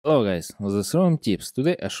Hello guys, this is Tips.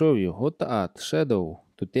 Today I show you how to add shadow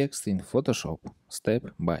to text in Photoshop step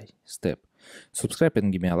by step. Subscribe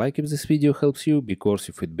and give me a like if this video helps you, because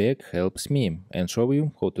your feedback helps me and show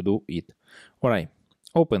you how to do it. Alright,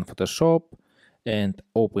 open Photoshop and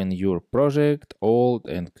open your project, old,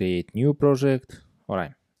 and create new project.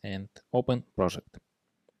 Alright, and open project.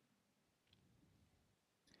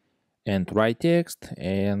 And write text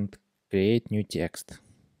and create new text.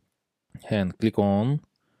 And click on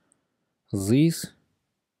this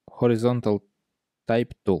horizontal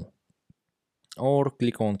type tool, or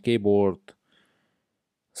click on keyboard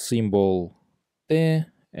symbol T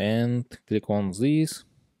and click on this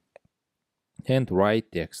and write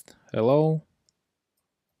text hello.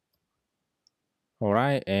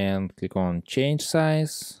 Alright, and click on change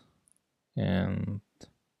size and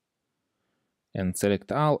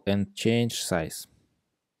select all and change size.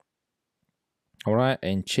 Alright,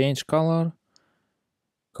 and change color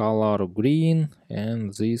green,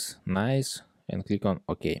 and this nice, and click on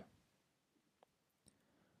OK.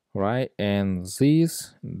 Right, and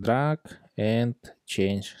this drag and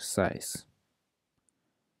change size.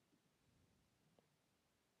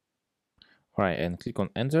 Right, and click on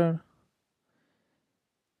enter.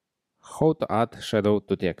 How to add shadow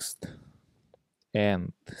to text,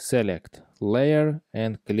 and select layer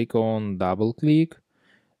and click on double click,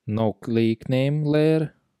 no click name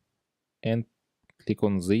layer, and click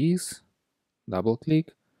on this, double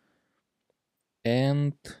click,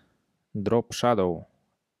 and drop shadow,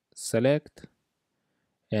 select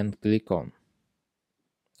and click on.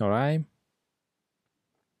 Alright,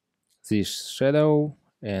 this shadow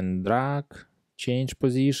and drag, change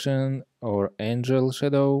position, or angel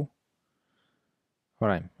shadow.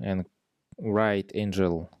 Alright, and right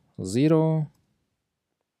angel 0,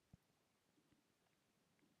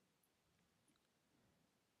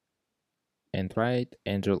 and right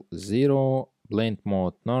angel 0, blend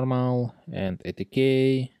mode normal, and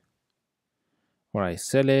ATK. Alright,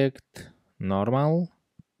 select normal,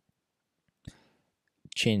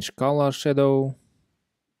 change color shadow.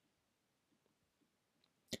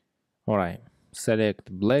 Alright,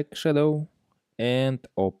 select black shadow and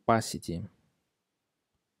opacity.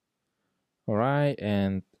 Alright,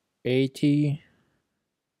 and 80,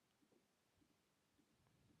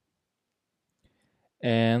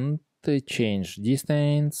 and change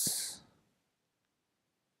distance.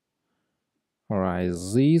 Alright,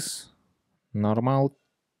 this normal,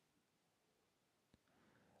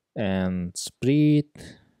 and spread.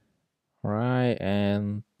 Right,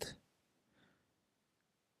 and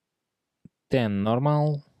 10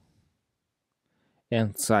 normal,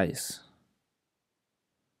 and size,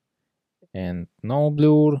 and no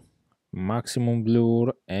blur, maximum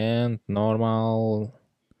blur, and normal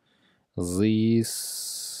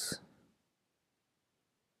this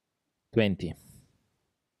 20.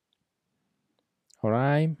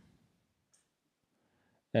 Alright,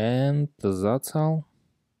 and that's all.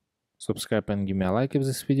 Subscribe and give me a like if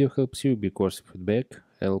this video helps you, because feedback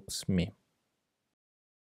helps me.